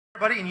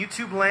Everybody in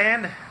YouTube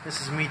land,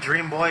 this is me,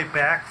 Dream Boy,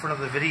 back for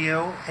another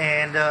video.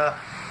 And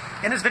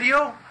in this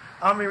video,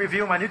 I'm going to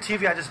review my new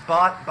TV I just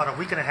bought about a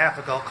week and a half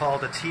ago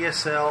called the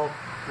TCL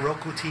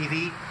Roku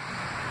TV.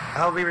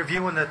 I'll be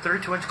reviewing the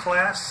 32-inch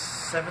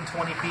class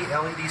 720p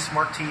LED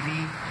Smart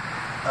TV.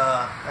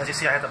 As you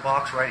see, I have the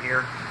box right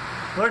here.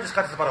 I literally just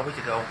got this about a week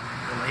ago,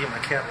 and even my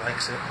cat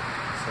likes it,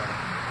 so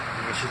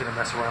maybe she's going to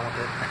mess around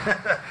with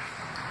it.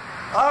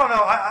 I don't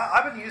know,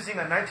 I've been using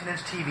a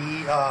 19-inch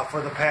TV for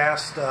the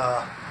past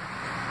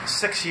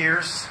 6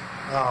 years,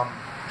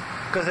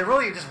 because it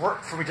really just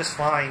worked for me just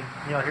fine,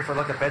 you know, here for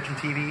like a bedroom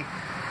TV.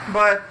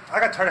 But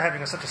I got tired of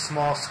having such a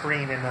small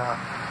screen, and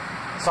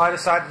so I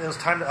decided it was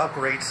time to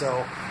upgrade.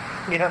 So,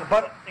 you know,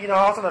 but you know,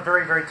 I was on a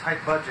very, very tight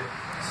budget,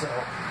 so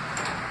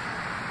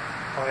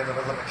I'll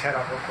let my cat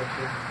out real quick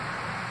here.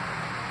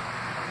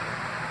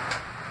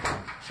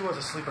 She was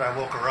asleep, and I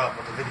woke her up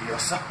with the video.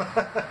 So,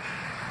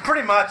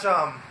 pretty much,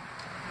 yeah,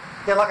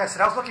 like I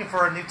said, I was looking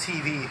for a new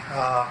TV.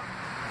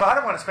 But I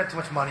don't want to spend too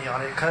much money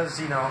on it because,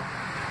 you know,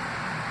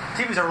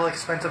 TVs are really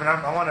expensive, and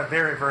I want a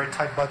very, very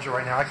tight budget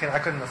right now. I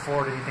couldn't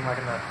afford anything like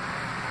in the,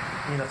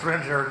 you know,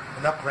 300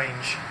 and up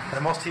range.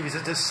 And most TVs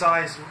at this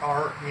size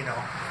are, you know,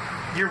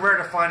 you're rare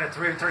to find a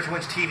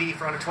 32-inch TV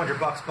for under $200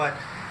 bucks. But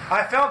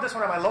I found this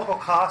one at my local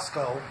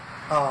Costco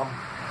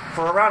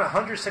for around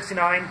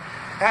 $169.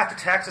 After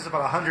taxes,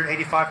 about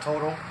 $185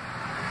 total,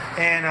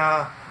 and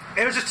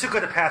it was just too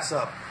good to pass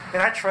up.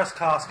 And I trust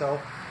Costco.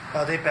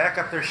 They back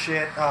up their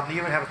shit. They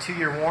even have a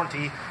 2-year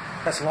warranty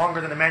that's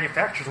longer than the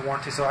manufacturer's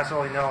warranty, so that's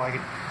all I know.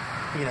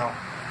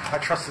 I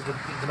trusted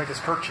to make this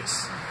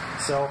purchase.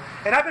 So,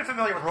 and I've been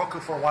familiar with Roku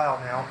for a while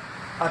now.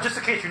 Just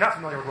in case you're not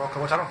familiar with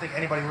Roku, which I don't think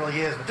anybody really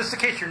is, but just in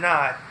case you're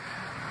not,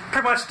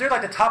 pretty much they're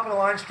like the top of the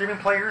line streaming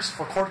players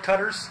for cord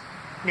cutters.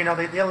 You know,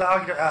 they allow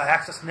you to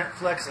access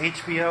Netflix,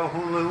 HBO,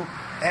 Hulu,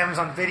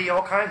 Amazon Video,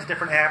 all kinds of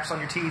different apps on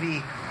your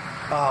TV.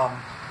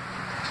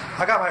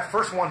 I got my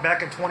first one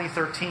back in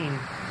 2013.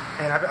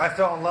 And I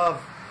fell in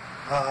love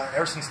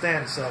ever since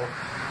then. So,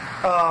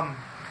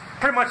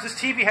 pretty much this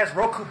TV has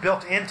Roku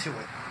built into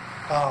it.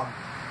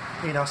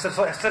 You know, so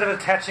instead of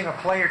attaching a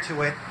player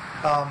to it,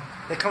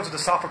 it comes with the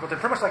software. But they're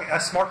pretty much like a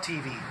smart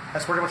TV.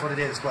 That's pretty much what it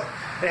is. But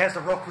it has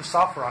the Roku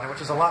software on it,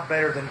 which is a lot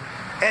better than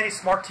any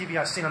smart TV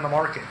I've seen on the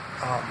market.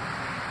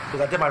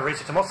 Because I did my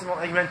research. And most of them,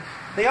 I mean,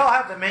 they all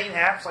have the main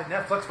apps like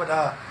Netflix, but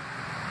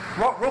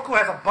Roku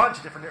has a bunch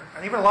of different,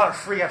 and even a lot of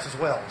free apps as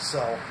well.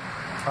 So.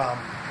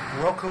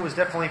 Roku is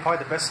definitely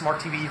probably the best smart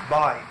TV you can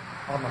buy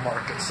on the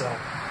market. So,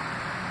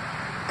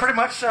 pretty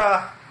much,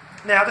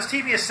 now this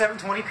TV is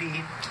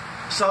 720p.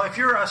 So, if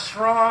you're a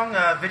strong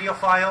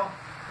videophile,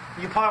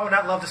 you probably would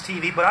not love this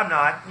TV, but I'm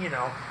not, you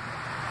know.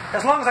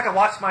 As long as I can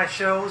watch my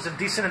shows in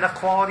decent enough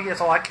quality,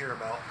 that's all I care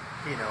about,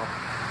 you know.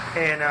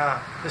 And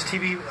this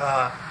TV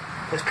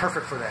is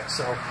perfect for that.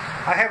 So,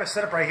 I have it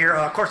set up right here.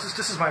 Of course,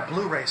 this is my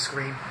Blu-ray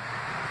screen.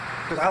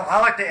 Because I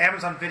like the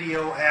Amazon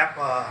Video app.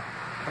 I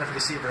don't know if you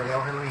can see it very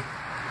well. Here, let me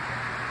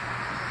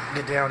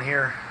get down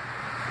here.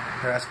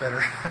 There, that's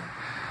better.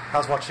 I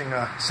was watching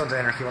Sons of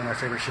Anarchy, one of my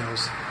favorite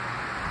shows.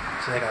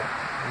 So they got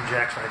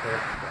jacks right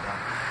there.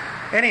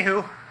 But,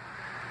 anywho,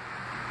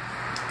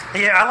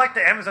 yeah, I like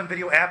the Amazon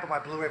Video app on my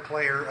Blu-ray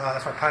player.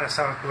 That's my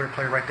Panasonic Blu-ray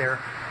player right there.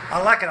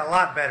 I like it a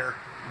lot better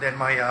than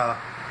my,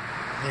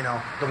 you know,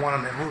 the one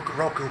on the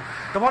Roku.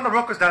 The one on the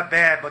Roku is not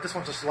bad, but this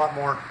one's just a lot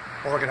more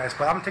organized.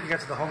 But I'm going to take you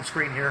guys to the home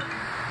screen here.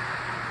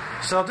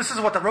 So this is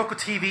what the Roku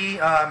TV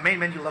main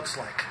menu looks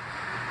like.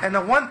 And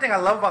the one thing I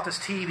love about this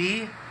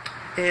TV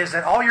is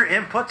that all your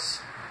inputs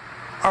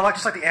are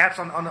just like the apps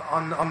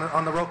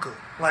on the Roku.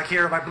 Like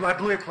here, my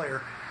Blu-ray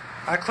player.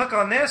 I click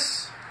on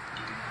this,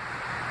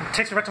 it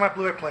takes me right to my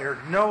Blu-ray player.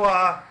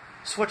 No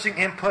switching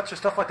inputs or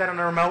stuff like that on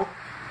the remote.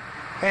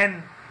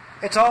 And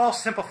it's all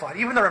simplified.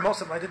 Even the remote,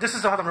 this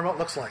is how the remote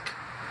looks like.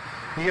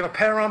 You have a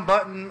power on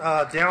button,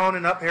 down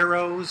and up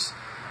arrows.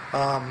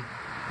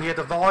 You have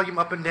the volume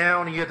up and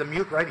down, and you have the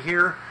mute right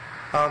here.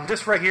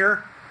 This right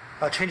here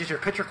changes your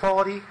picture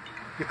quality.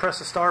 You press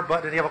the star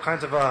button, and you have all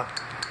kinds of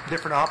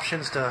different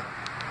options to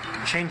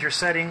change your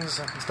settings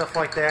and stuff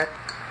like that.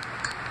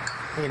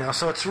 You know,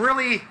 so it's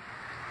really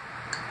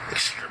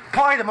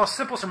probably the most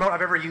simplest remote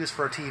I've ever used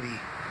for a TV.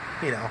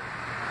 You know,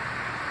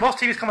 most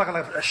TVs come like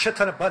a shit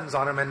ton of buttons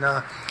on them,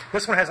 and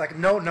this one has like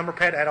no number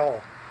pad at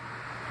all.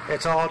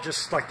 It's all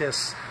just like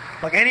this.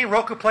 Like any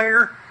Roku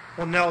player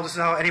will know this is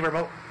how any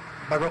remote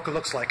my Roku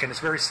looks like, and it's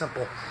very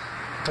simple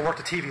to work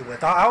the TV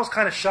with. I was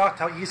kind of shocked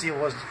how easy it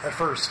was at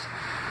first.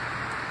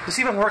 This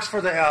even works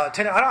for the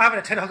antenna. I don't have an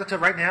antenna hooked up to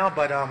it right now,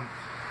 but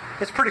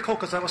it's pretty cool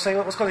because let's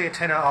go to the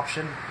antenna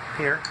option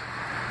here.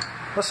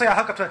 Let's say I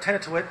hook up to an antenna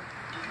to it,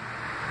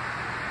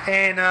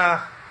 and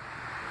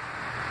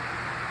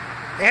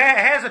it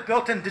has a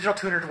built-in digital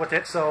tuner with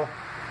it. So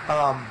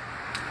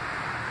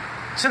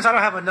since I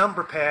don't have a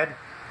number pad,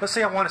 let's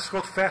say I want to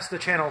scroll fast to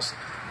the channels.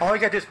 All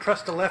you got to do is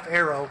press the left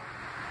arrow,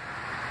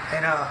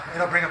 and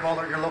it'll bring up all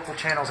your local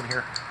channels in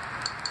here.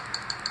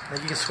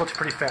 And you can switch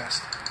pretty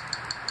fast.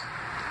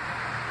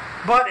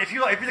 But if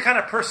you're the kind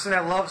of person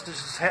that loves to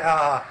just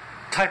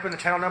type in the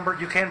channel number.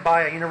 You can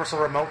buy a universal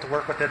remote to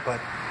work with it, but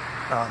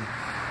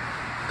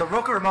the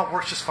Roku remote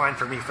works just fine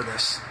for me for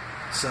this.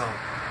 So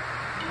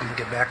let me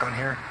get back on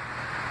here.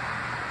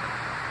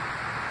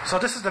 So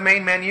this is the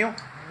main menu.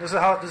 This is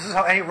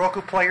how any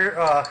Roku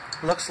player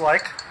looks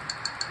like.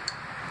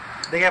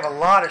 They have a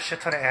lot of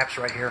shit ton of apps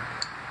right here.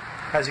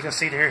 As you can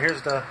see here,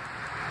 here's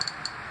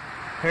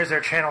their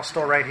channel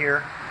store right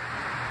here.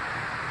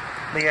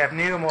 They have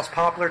new, most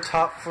popular,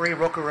 top free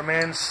Roku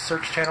Remands,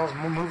 search channels,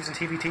 movies and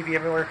TV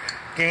everywhere,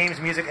 games,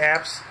 music,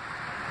 apps.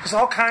 Just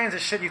all kinds of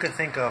shit you can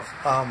think of.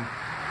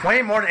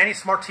 Way more than any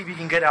smart TV you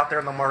can get out there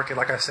in the market,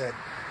 like I said.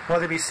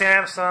 Whether it be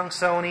Samsung,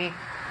 Sony,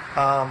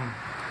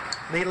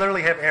 they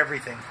literally have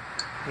everything,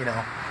 you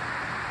know.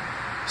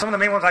 Some of the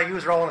main ones I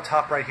use are all on the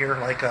top right here,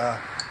 like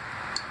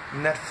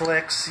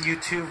Netflix,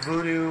 YouTube,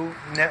 Vudu,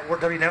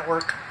 W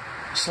Network,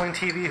 Sling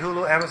TV,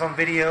 Hulu, Amazon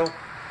Video,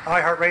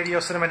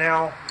 iHeartRadio, Cinema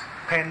Now,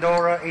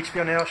 Pandora,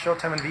 HBO Now,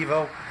 Showtime, and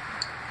Vivo.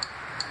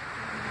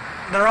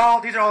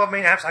 These are all the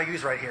main apps I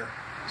use right here.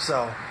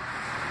 So,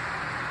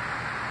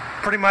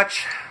 pretty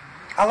much,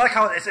 I like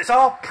how it's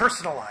all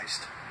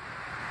personalized.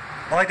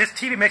 Like this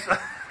TV makes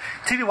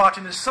TV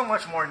watching is so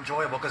much more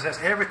enjoyable because it has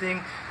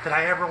everything that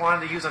I ever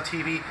wanted to use on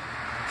TV,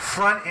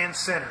 front and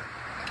center.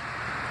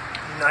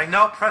 And I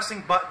know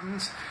pressing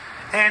buttons.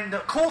 And the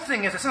cool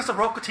thing is that since the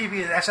Roku TV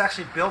is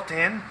actually built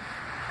in,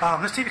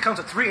 this TV comes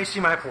with 3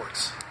 HDMI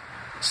ports.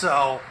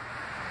 So,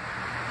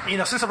 you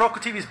know, since the Roku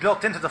TV is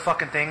built into the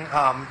fucking thing,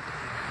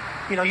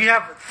 you know, you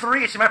have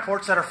 3 HDMI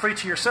ports that are free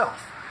to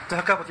yourself to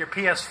hook up with your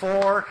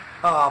PS4,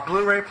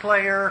 Blu-ray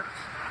player,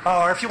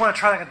 or if you want to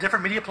try like a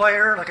different media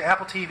player, like an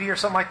Apple TV or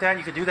something like that,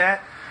 you could do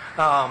that.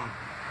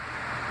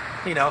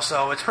 You know,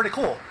 so it's pretty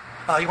cool.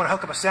 You want to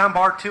hook up a sound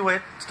bar to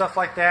it, stuff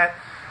like that.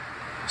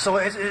 So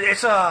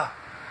it's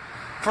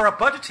for a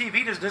budget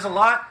TV, there's a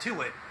lot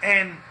to it.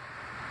 And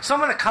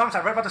some of the comments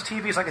I read about this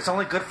TV is like it's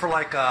only good for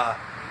like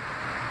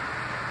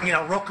you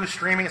know, Roku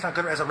streaming. It's not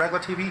good as a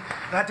regular TV.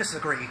 And I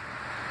disagree.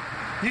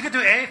 You can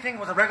do anything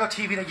with a regular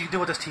TV that you can do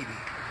with this TV.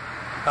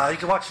 You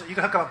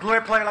can hook up a Blu-ray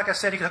player, like I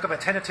said. You can hook up an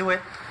antenna to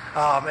it.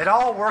 It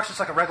all works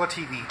just like a regular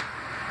TV.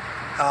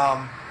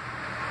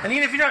 And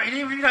even if you don't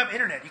have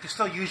internet, you can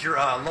still use your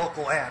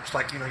local apps,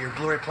 like, you know, your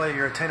Blu-ray player,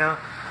 your antenna.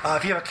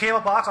 If you have a cable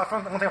box,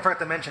 one thing I forgot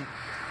to mention,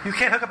 you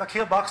can't hook up a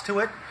cable box to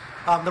it.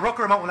 The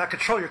Roku remote will not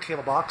control your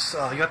cable box.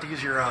 You have to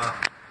use your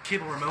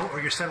cable remote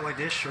or your satellite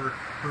dish or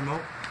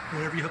remote,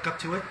 whenever you hook up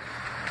to it.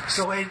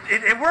 So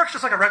it works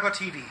just like a regular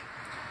TV.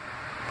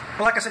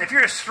 But like I said, if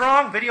you're a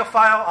strong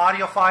videophile,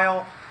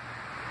 audiophile,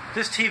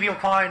 this TV will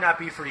probably not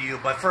be for you.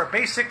 But for a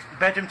basic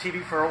bedroom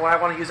TV, for what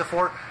I want to use it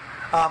for,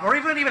 or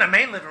even a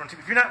main living room TV,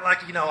 if you're not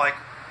like, you know, like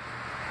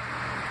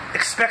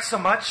expect so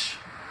much,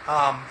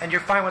 and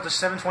you're fine with the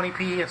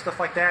 720p and stuff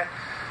like that,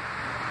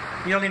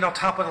 you don't need no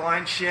top of the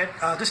line shit.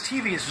 This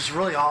TV is just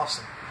really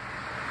awesome.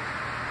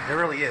 It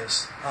really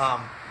is.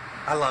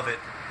 I love it.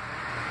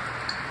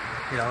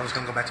 You know, I'm just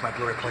gonna go back to my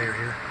Blu-ray player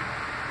here,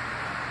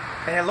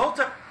 and it loads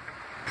up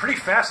pretty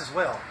fast as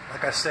well,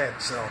 like I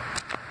said. So,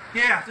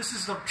 yeah, this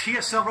is the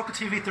TCL Roku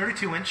TV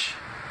 32-inch.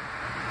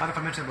 I don't know if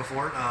I mentioned it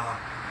before.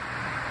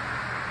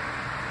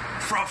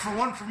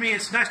 For me,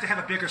 it's nice to have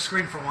a bigger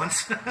screen for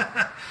once.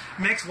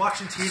 Makes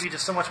watching TV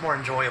just so much more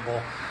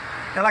enjoyable.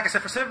 And like I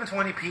said, for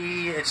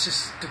 720p, it's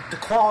just the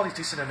quality's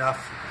decent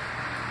enough.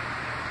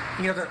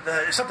 You know,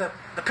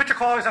 the picture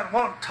quality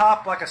won't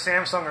top like a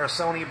Samsung or a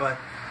Sony, but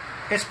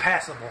it's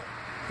passable,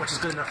 which is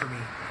good enough for me.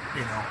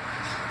 You know,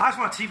 I just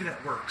want a TV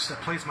that works, that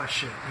plays my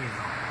shit. You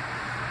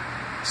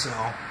know, so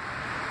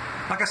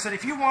like I said,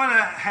 if you want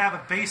to have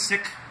a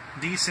basic,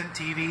 decent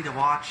TV to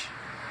watch,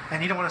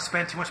 and you don't want to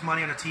spend too much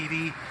money on a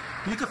TV,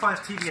 you can find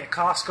this TV at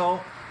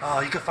Costco.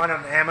 You can find it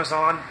on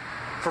Amazon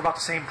for about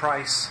the same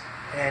price,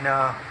 and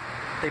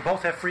they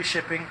both have free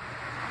shipping.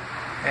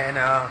 And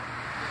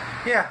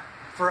yeah,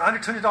 for under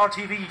 $200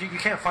 TV, you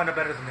can't find it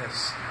better than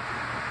this.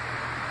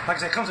 Like I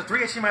said, it comes with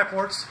 3 HDMI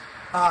ports.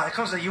 It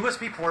comes with a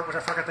USB port, which I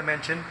forgot to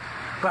mention,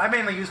 but I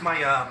mainly use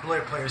my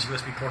Blu-ray player's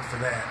USB port for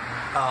that.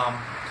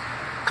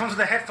 Comes with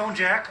a headphone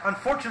jack.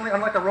 Unfortunately,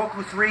 unlike the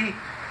Roku 3,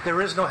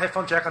 there is no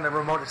headphone jack on the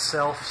remote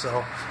itself,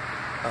 so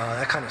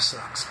that kind of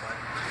sucks. But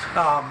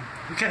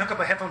you can hook up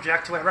a headphone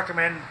jack to it. I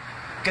recommend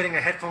getting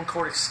a headphone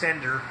cord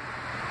extender,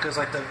 because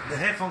like the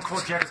headphone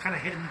cord jack is kind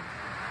of hidden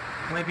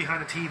way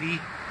behind the TV,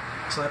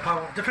 so it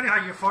probably, depending on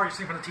how far you're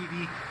seeing from the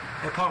TV,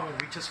 it probably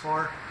won't reach as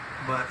far.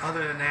 But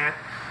other than that,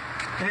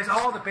 and it's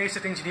all the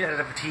basic things you need out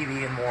of a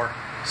TV and more.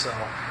 So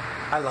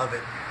I love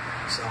it.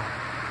 So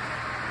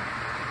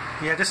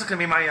yeah, this is gonna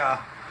be my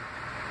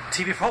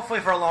TV, hopefully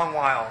for a long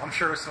while. I'm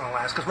sure it's gonna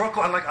last, because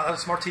Roku, unlike other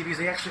smart TVs,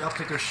 they actually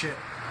update their shit,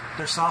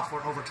 their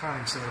software over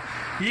time. So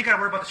you ain't gotta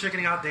worry about the shit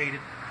getting outdated,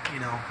 you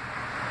know.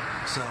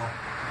 So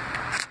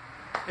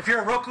if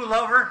you're a Roku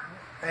lover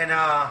and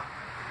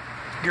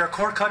you're a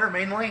cord cutter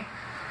mainly,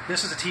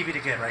 this is a TV to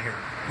get right here.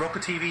 Roku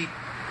TV,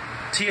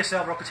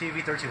 TCL Roku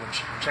TV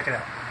 32-inch. Check it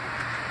out.